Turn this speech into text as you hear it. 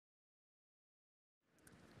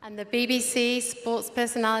And the BBC Sports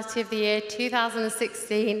Personality of the Year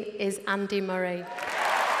 2016 is Andy Murray.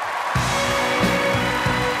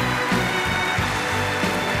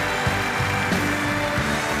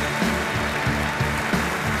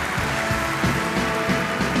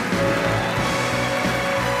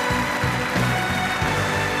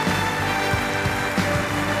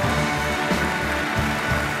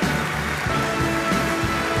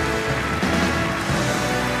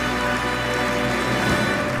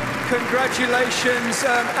 Congratulations,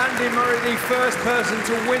 Andy Murray, the first person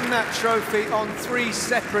to win that trophy on 3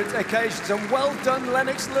 separate occasions. And well done,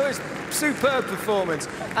 Lennox Lewis. Superb performance.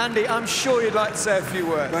 Andy, I'm sure you'd like to say a few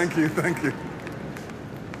words. Thank you, thank you.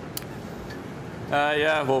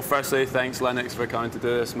 Yeah, well, firstly, thanks, Lennox, for coming to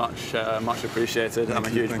do this. Much appreciated. I'm a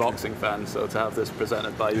huge boxing fan, so to have this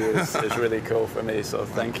presented by you is really cool for me, so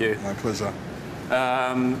thank you. My pleasure.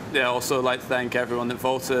 Yeah, also like to thank everyone that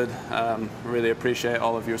voted. Really appreciate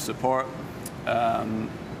all of your support.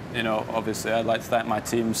 You know, obviously I'd like to thank my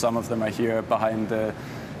team. Some of them are here behind the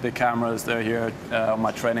cameras. They're here on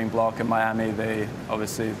my training block in Miami.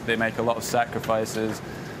 They make a lot of sacrifices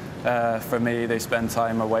for me. They spend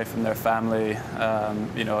time away from their family,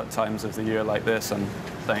 you know, at times of the year like this. And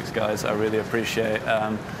thanks, guys. I really appreciate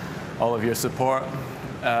all of your support.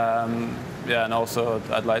 Yeah, and also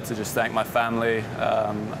I'd like to just thank my family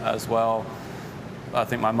as well. I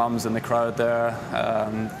think my mum's in the crowd there.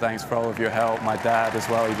 Thanks for all of your help. My dad as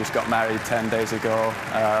well, he just got married 10 days ago.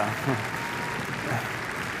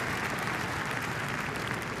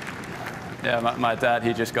 Yeah, my dad,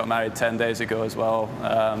 he just got married 10 days ago as well.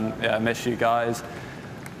 Yeah, I miss you guys.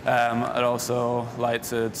 I'd also like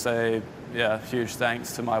to say, yeah, huge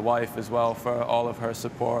thanks to my wife as well for all of her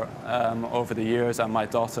support over the years, and my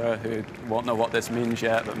daughter, who won't know what this means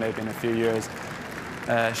yet, but maybe in a few years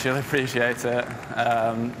she'll appreciate it.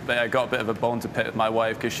 But I got a bit of a bone to pick with my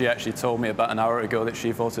wife because she actually told me about an hour ago that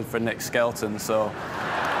she voted for Nick Skelton, so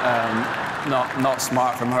not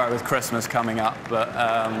smart from her with Christmas coming up, but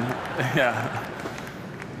yeah.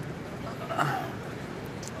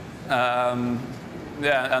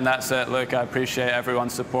 Yeah, and that's it. Look, I appreciate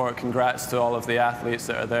everyone's support. Congrats to all of the athletes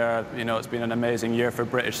that are there. You know, it's been an amazing year for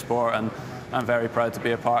British sport, and I'm very proud to be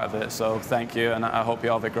a part of it. So thank you, and I hope you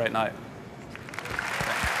all have a great night.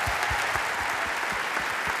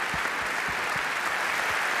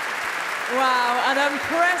 Wow, an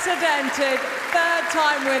unprecedented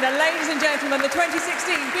third-time winner. Ladies and gentlemen, the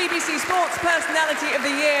 2016 BBC Sports Personality of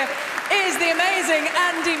the Year is the amazing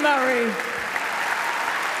Andy Murray.